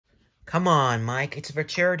Come on, Mike. It's a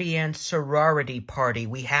fraternity and sorority party.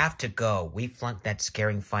 We have to go. We flunked that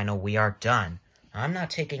scaring final. We are done. I'm not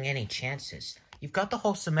taking any chances. You've got the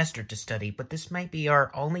whole semester to study, but this might be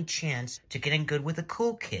our only chance to get in good with the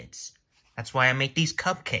cool kids. That's why I make these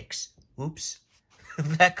cupcakes. Oops.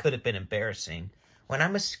 That could have been embarrassing. When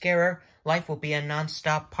I'm a scarer, life will be a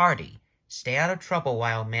non-stop party. Stay out of trouble,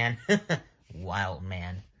 wild man. Wild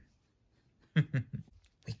man.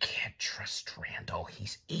 We can't trust Randall.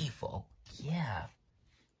 He's evil. Yeah.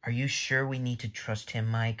 Are you sure we need to trust him,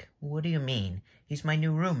 Mike? What do you mean? He's my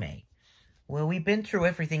new roommate. Well, we've been through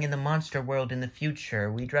everything in the monster world in the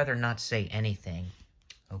future. We'd rather not say anything.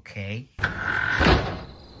 Okay?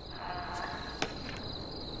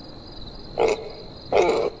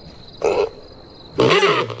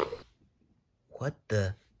 What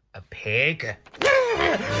the? A pig?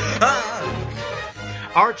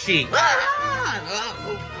 Archie!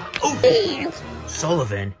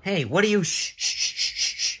 Sullivan, hey, what are you?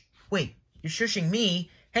 Shh. Wait, you're shushing me?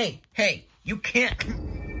 Hey, you can't.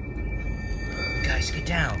 Guys, get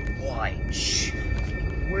down. Why? Shh.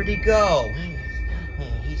 Where'd he go?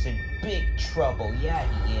 He's in big trouble. Yeah,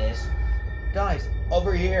 he is. Guys,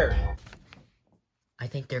 over here. I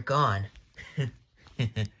think they're gone.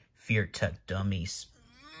 Fear tuck dummies.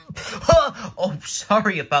 Oh,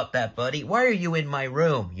 sorry about that, buddy. Why are you in my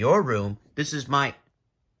room? Your room? This is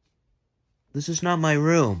not my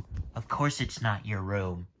room. Of course it's not your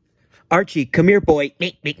room. Archie, come here, boy.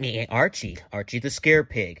 Me. Archie the scare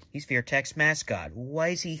pig. He's Feartech's mascot. Why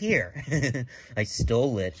is he here? I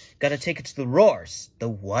stole it. Gotta take it to the Roars. The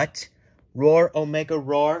what? Roar Omega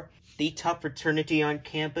Roar? The top fraternity on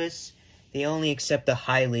campus? They only accept the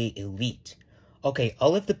highly elite. Okay,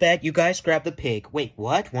 I'll lift the bed. You guys grab the pig. Wait,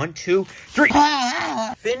 what? 1, 2, 3.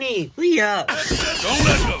 Finny, Leah. Don't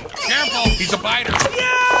let go. Careful. He's a biter.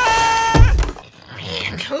 Yeah!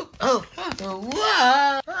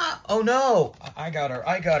 Oh no! I got her.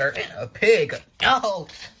 A pig. Oh!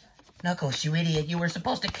 Knuckles, you idiot. You were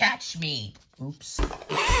supposed to catch me. Oops. I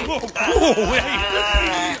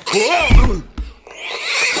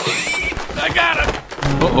got him.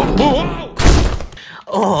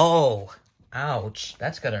 Oh! Ouch.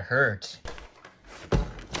 That's gonna hurt.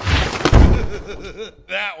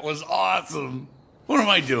 That was awesome. What am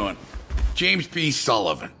I doing? James P.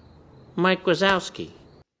 Sullivan. Mike Wazowski.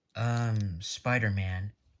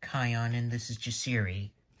 Spider-Man, Kion, and this is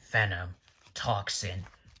Jasiri, Venom, Toxin,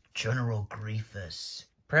 General Grievous.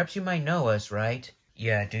 Perhaps you might know us, right?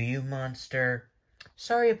 Yeah, do you, monster?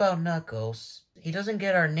 Sorry about Knuckles. He doesn't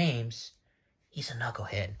get our names. He's a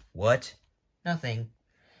knucklehead. What? Nothing.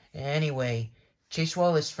 Anyway, Chase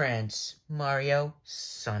Wallace friends. Mario,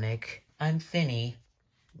 Sonic. I'm Finny.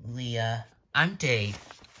 Leah. I'm Dave.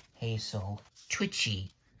 Hazel.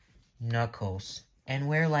 Twitchy. Knuckles. And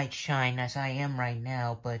wear light shine as I am right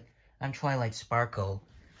now, but I'm Twilight Sparkle.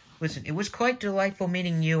 Listen, it was quite delightful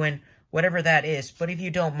meeting you and whatever that is, but if you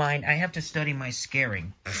don't mind, I have to study my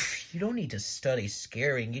scaring. You don't need to study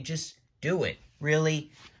scaring, you just do it.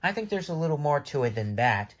 Really? I think there's a little more to it than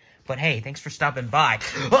that. But hey, thanks for stopping by.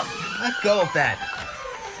 Oh, let go of that.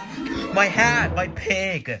 My hat, my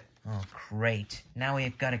pig. Oh, great. Now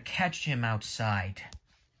we've got to catch him outside.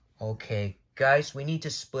 Okay, guys, we need to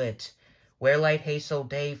split. Wearlight, Hazel,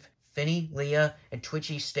 Dave, Finny, Leah, and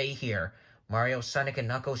Twitchy stay here. Mario, Sonic, and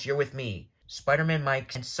Knuckles, you're with me. Spider-Man,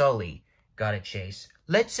 Mike, and Sully. Got it, Chase.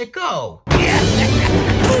 Let's go! Don't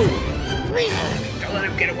let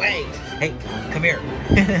him get away. Hey, come here.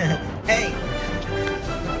 Hey!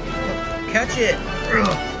 Catch it!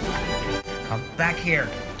 Come back here.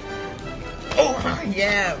 Oh,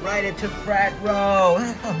 yeah, right into frat row.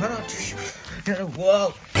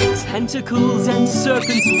 Whoa. Tentacles and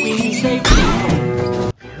serpents' wings, they...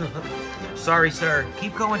 Sorry, sir.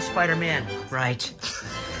 Keep going, Spider-Man. Right.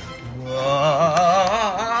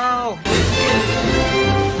 Whoa!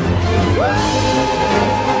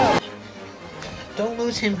 Don't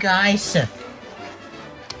lose him, guys.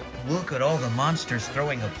 Look at all the monsters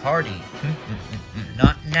throwing a party.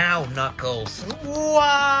 Not now, Knuckles.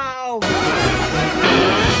 Wow!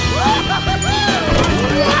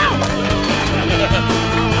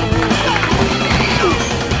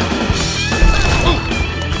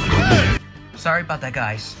 Sorry about that,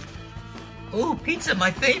 guys. Ooh, pizza,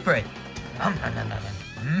 my favorite.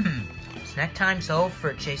 Snack time's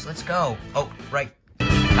over, Chase. Let's go. Oh, right.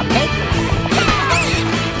 Okay.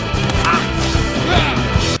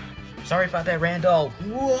 Sorry about that, Randall.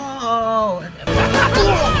 Whoa!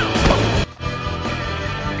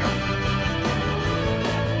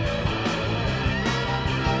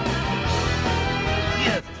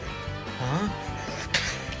 Yeah. Huh?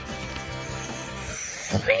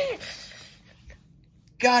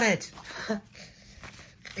 got it!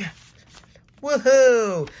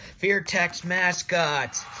 Woohoo! Fear Tech's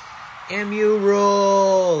mascot! MU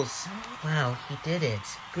rules! Wow, he did it.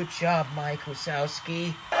 Good job, Mike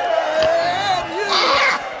Wazowski.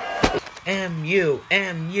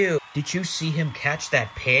 MU! Did you see him catch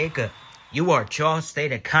that pig? You are Jaws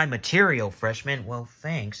Theta Chi material, freshman. Well,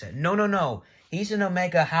 thanks. No. He's an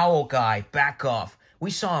Omega Howl guy. Back off.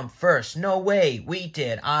 We saw him first. No way. We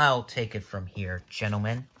did. I'll take it from here,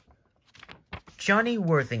 gentlemen. Johnny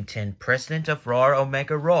Worthington, president of RAR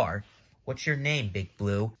Omega RAR. What's your name, Big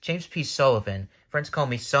Blue? James P. Sullivan. Friends call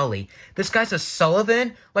me Sully. This guy's a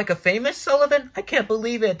Sullivan? Like a famous Sullivan? I can't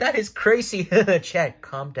believe it. That is crazy. Chet,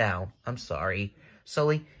 calm down. I'm sorry.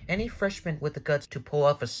 Sully, any freshman with the guts to pull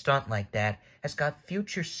off a stunt like that has got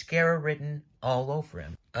future scare written all over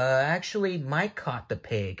him. Actually, Mike caught the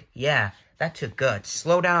pig. Yeah, that took guts.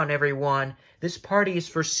 Slow down, everyone. This party is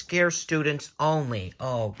for scare students only.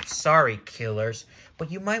 Oh, sorry, killers,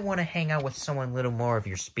 but you might want to hang out with someone a little more of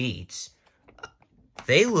your speeds.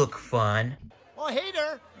 They look fun. Oh, hey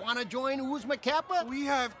there. Want to join Uzma Kappa? We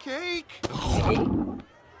have cake.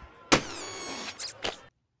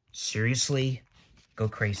 Seriously? Go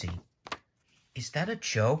crazy. Is that a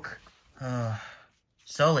joke?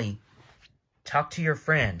 Sully, talk to your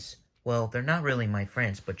friends. Well, they're not really my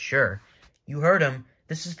friends, but sure. You heard them.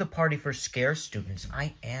 This is the party for scare students.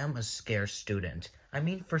 I am a scare student. I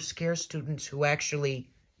mean for scare students who actually,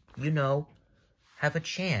 you know, have a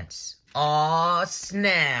chance. Aw,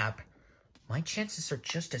 snap! My chances are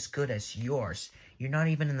just as good as yours. You're not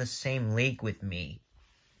even in the same league with me.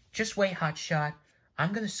 Just wait, Hotshot.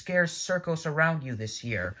 I'm gonna scare circles around you this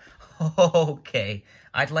year. Okay,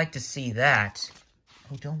 I'd like to see that.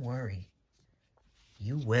 Oh, don't worry.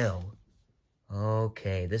 You will.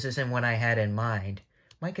 Okay, this isn't what I had in mind.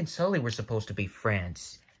 Mike and Sully were supposed to be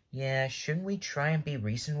friends. Yeah, shouldn't we try and be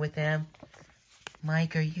recent with them?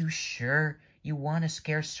 Mike, are you sure you want to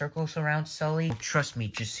scare circles around Sully? Oh, trust me,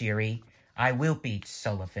 Jasiri. I will beat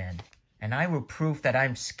Sullivan. And I will prove that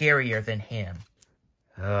I'm scarier than him.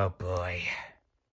 Oh, boy.